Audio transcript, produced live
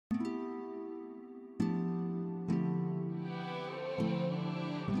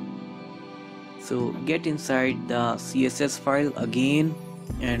So get inside the CSS file again,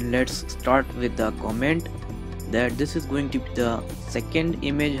 and let's start with the comment that this is going to be the second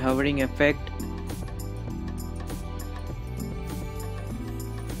image hovering effect.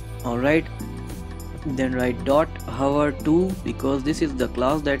 Alright, then write dot hover 2 because this is the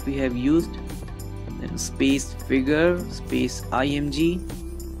class that we have used, then space figure space img.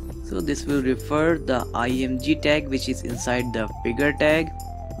 So this will refer the img tag which is inside the figure tag,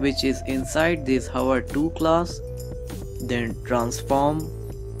 which is inside this hover 2 class. Then transform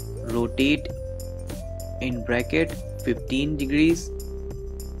rotate in bracket 15 degrees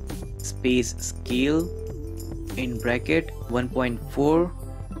space scale in bracket 1.4.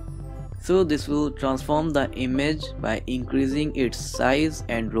 So this will transform the image by increasing its size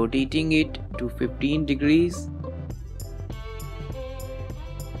and rotating it to 15 degrees.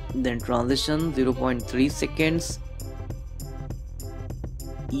 Then transition 0.3 seconds,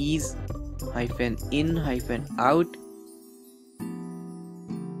 ease -in -out.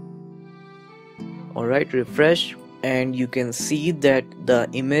 Alright, refresh and you can see that the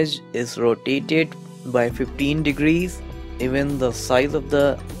image is rotated by 15 degrees. Even the size of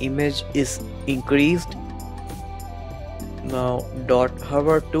the image is increased. Now dot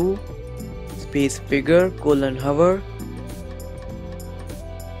hover 2 space figure colon hover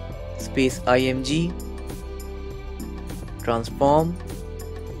space img, transform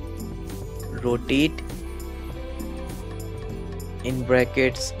rotate in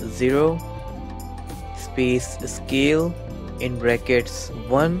brackets 0 space scale in brackets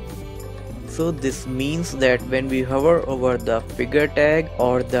 1. So this means that when we hover over the figure tag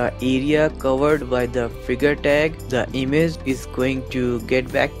or the area covered by the figure tag, the image is going to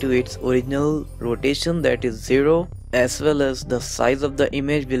get back to its original rotation, that is 0, as well as the size of the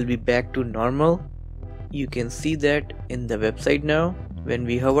image will be back to normal. You can see that in the website now. When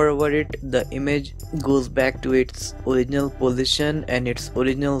we hover over it, the image goes back to its original position and its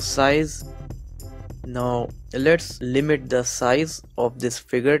original size. Now let's limit the size of this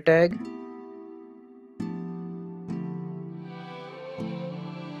figure tag.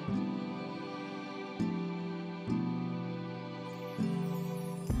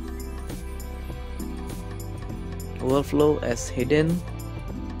 Overflow as hidden.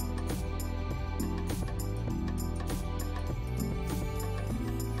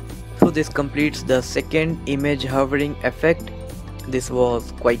 So this completes the second image hovering effect. This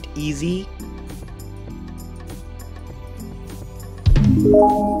was quite easy.